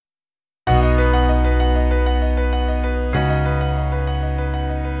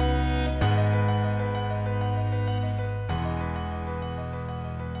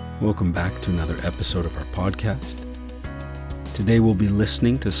Welcome back to another episode of our podcast. Today we'll be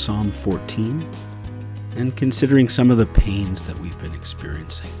listening to Psalm 14 and considering some of the pains that we've been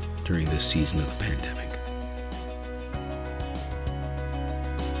experiencing during this season of the pandemic.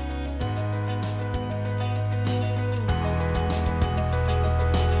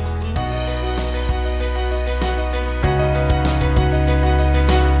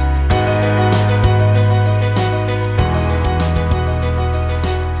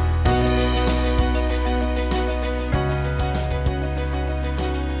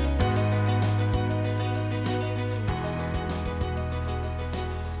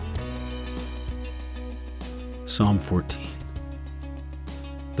 Psalm 14.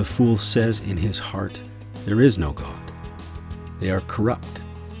 The fool says in his heart, "There is no God." They are corrupt.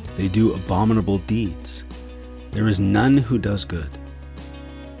 They do abominable deeds. There is none who does good.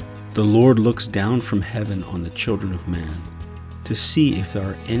 The Lord looks down from heaven on the children of man to see if there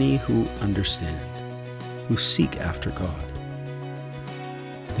are any who understand, who seek after God.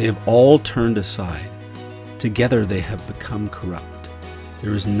 They have all turned aside. Together they have become corrupt.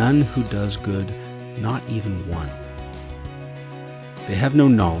 There is none who does good, not even one. They have no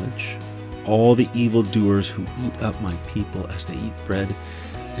knowledge, all the evildoers who eat up my people as they eat bread,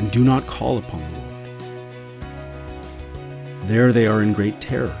 and do not call upon the Lord. There they are in great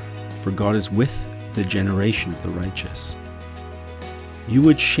terror, for God is with the generation of the righteous. You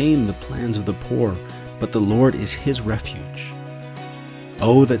would shame the plans of the poor, but the Lord is his refuge.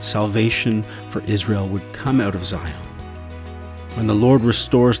 Oh, that salvation for Israel would come out of Zion. When the Lord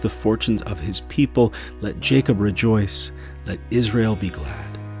restores the fortunes of his people, let Jacob rejoice, let Israel be glad.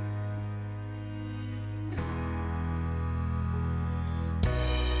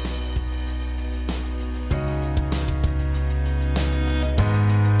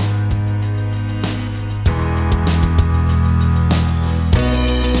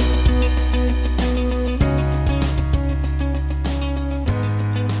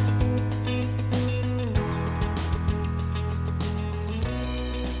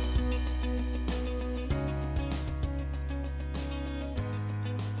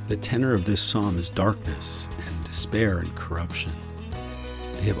 The tenor of this psalm is darkness and despair and corruption.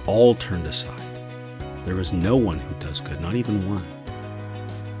 They have all turned aside. There is no one who does good, not even one.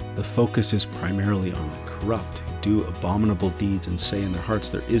 The focus is primarily on the corrupt who do abominable deeds and say in their hearts,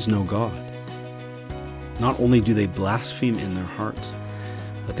 "There is no God." Not only do they blaspheme in their hearts,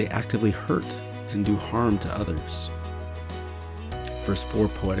 but they actively hurt and do harm to others. Verse 4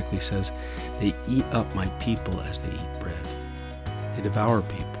 poetically says, "They eat up my people as they eat bread." They devour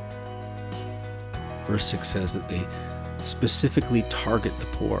people. Verse 6 says that they specifically target the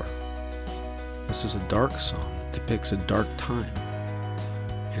poor. This is a dark psalm. It depicts a dark time,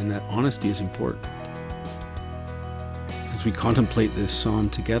 and that honesty is important. As we contemplate this psalm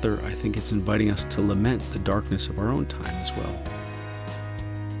together, I think it's inviting us to lament the darkness of our own time as well.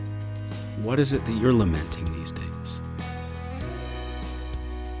 What is it that you're lamenting these days?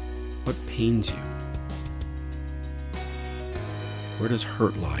 What pains you? Where does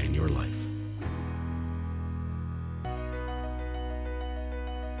hurt lie in your life?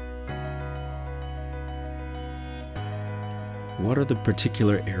 What are the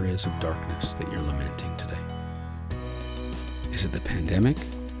particular areas of darkness that you're lamenting today? Is it the pandemic?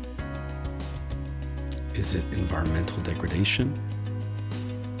 Is it environmental degradation?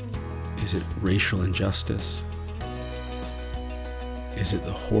 Is it racial injustice? Is it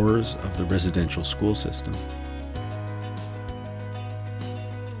the horrors of the residential school system?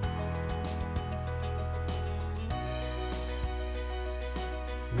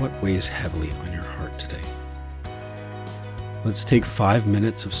 What weighs heavily on your heart today? Let's take 5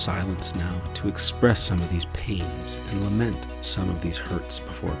 minutes of silence now to express some of these pains and lament some of these hurts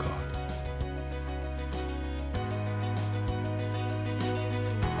before God.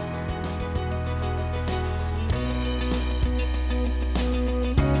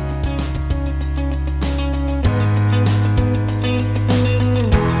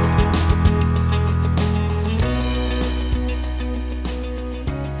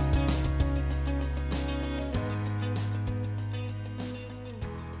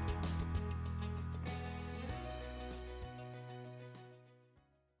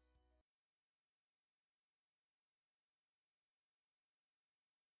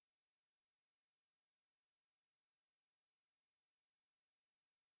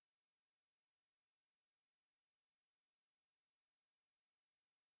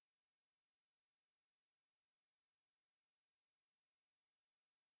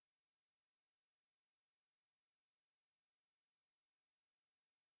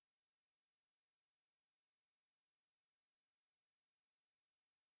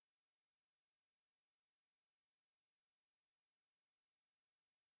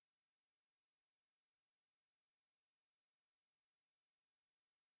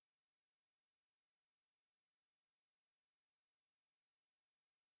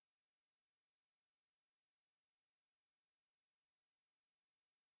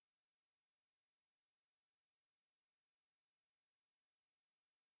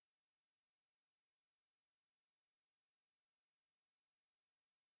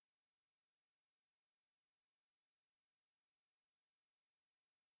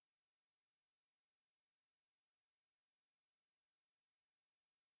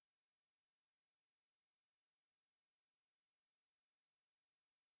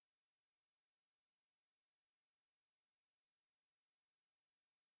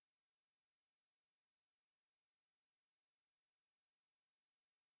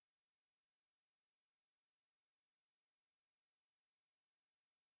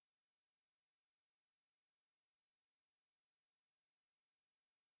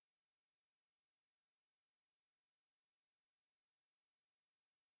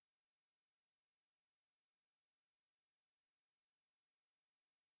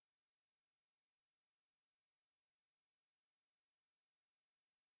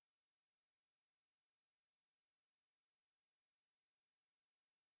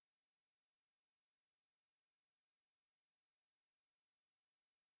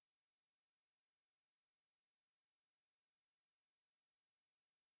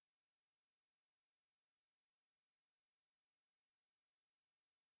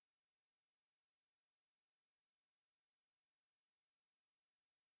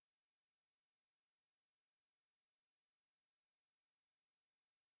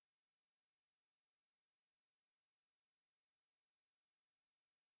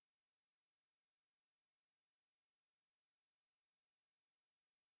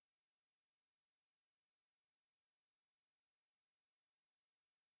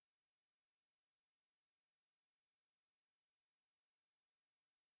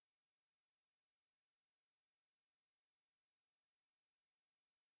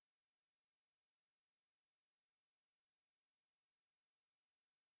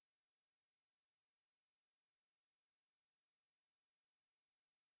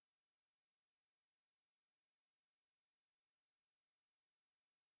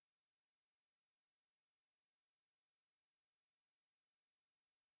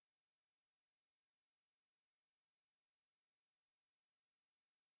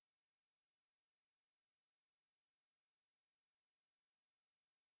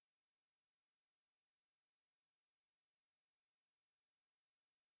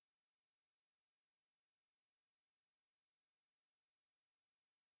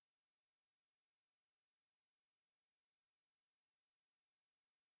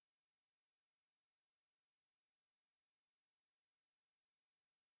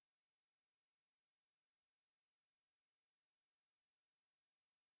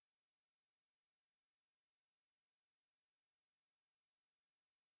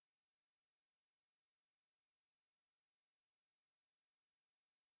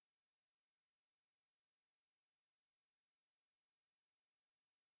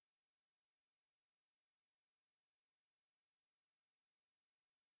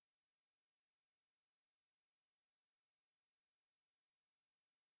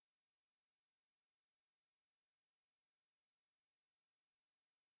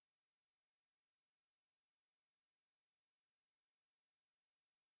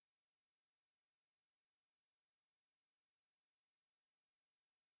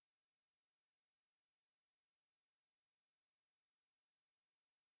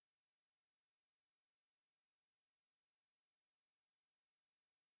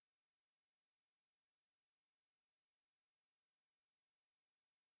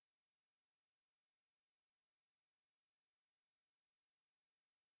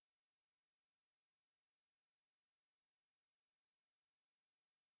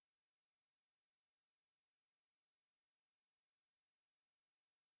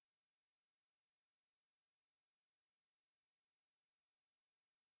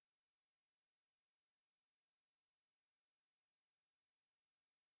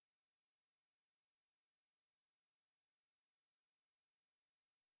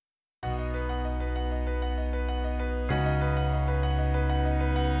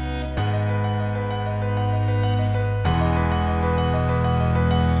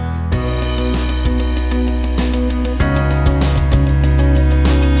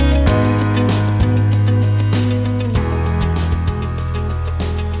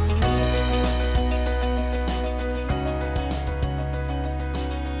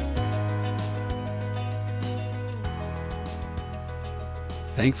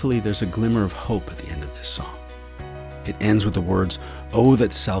 Thankfully, there's a glimmer of hope at the end of this psalm. It ends with the words, "Oh,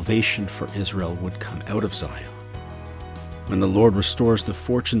 that salvation for Israel would come out of Zion. When the Lord restores the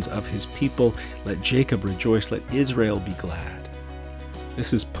fortunes of his people, let Jacob rejoice, let Israel be glad."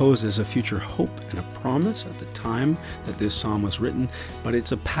 This is posed as a future hope and a promise at the time that this psalm was written, but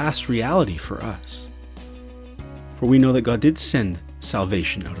it's a past reality for us. For we know that God did send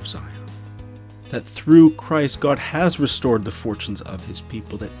salvation out of Zion, that through Christ God has restored the fortunes of his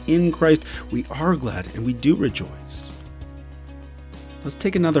people, that in Christ we are glad and we do rejoice. Let's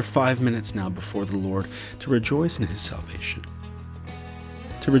take another 5 minutes now before the Lord to rejoice in his salvation,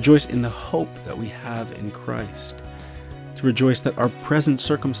 to rejoice in the hope that we have in Christ, to rejoice that our present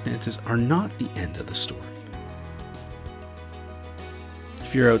circumstances are not the end of the story.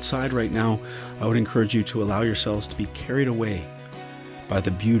 If you're outside right now, I would encourage you to allow yourselves to be carried away by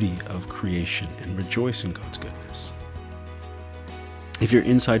the beauty of creation and rejoice in God's goodness. If you're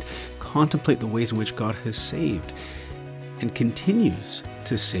inside, contemplate the ways in which God has saved and continues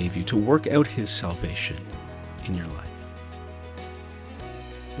to save you, to work out his salvation in your life.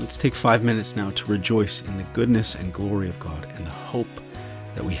 Let's take 5 minutes now to rejoice in the goodness and glory of God and the hope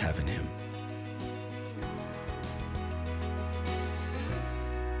that we have in him.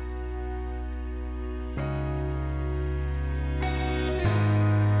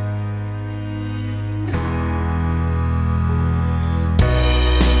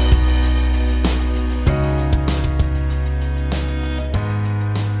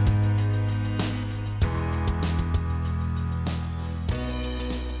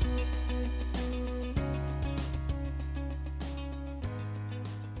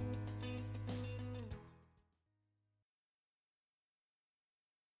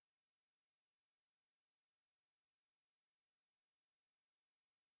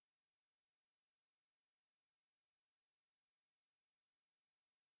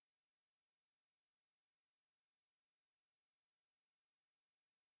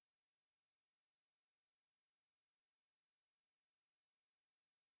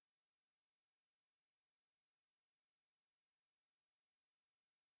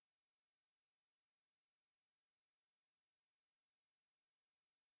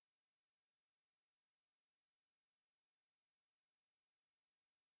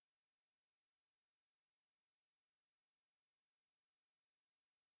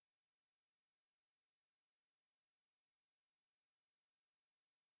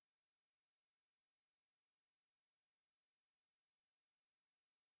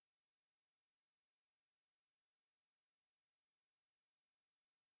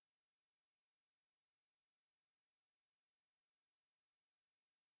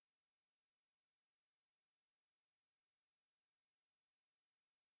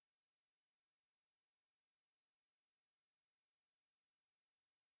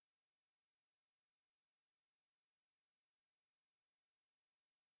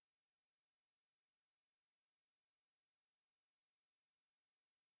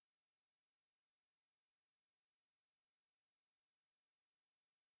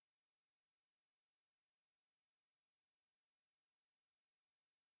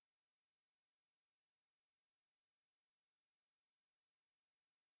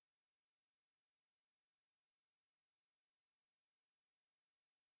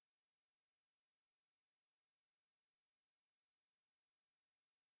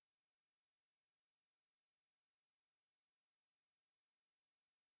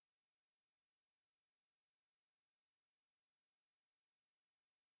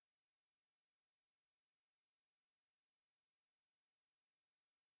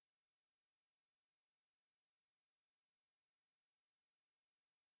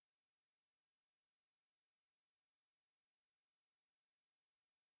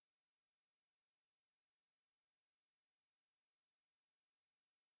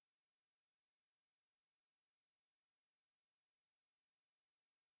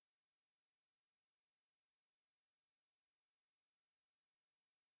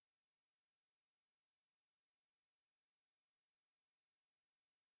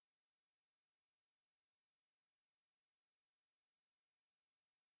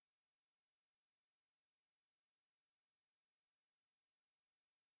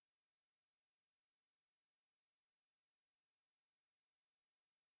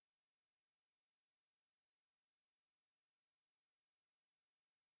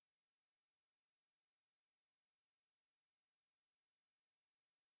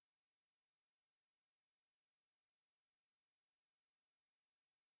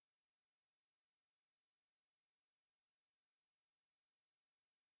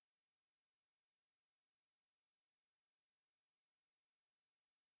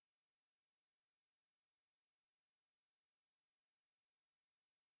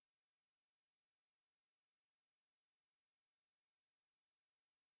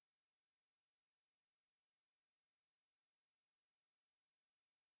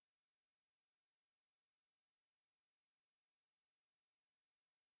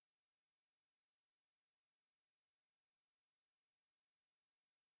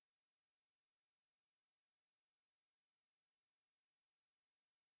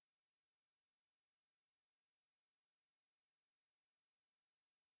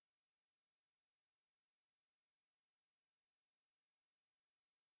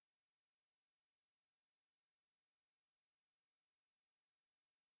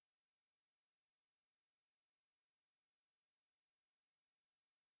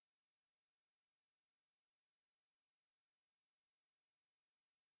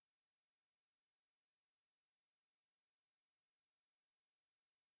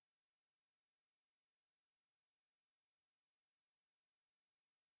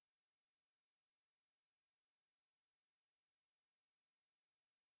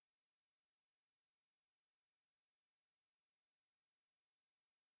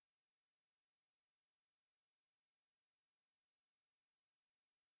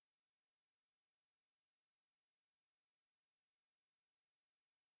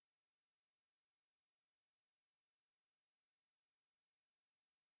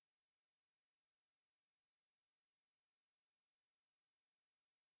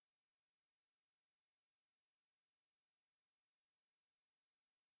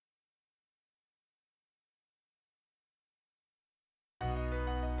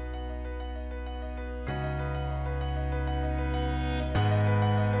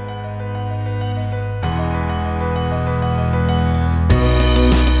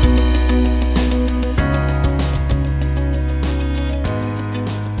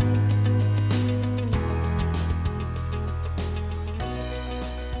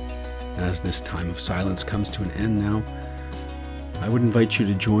 as this time of silence comes to an end now, I would invite you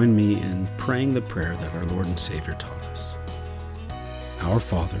to join me in praying the prayer that our Lord and Savior taught us. Our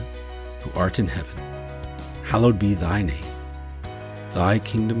Father, who art in heaven, hallowed be thy name. Thy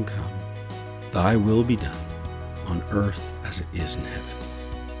kingdom come, thy will be done, on earth as it is in heaven.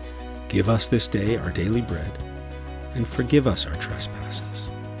 Give us this day our daily bread, and forgive us our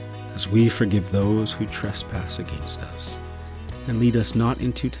trespasses, as we forgive those who trespass against us. And lead us not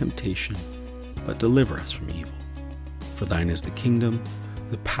into temptation, but deliver us from evil. For thine is the kingdom,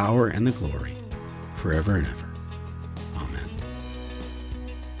 the power, and the glory, forever and ever.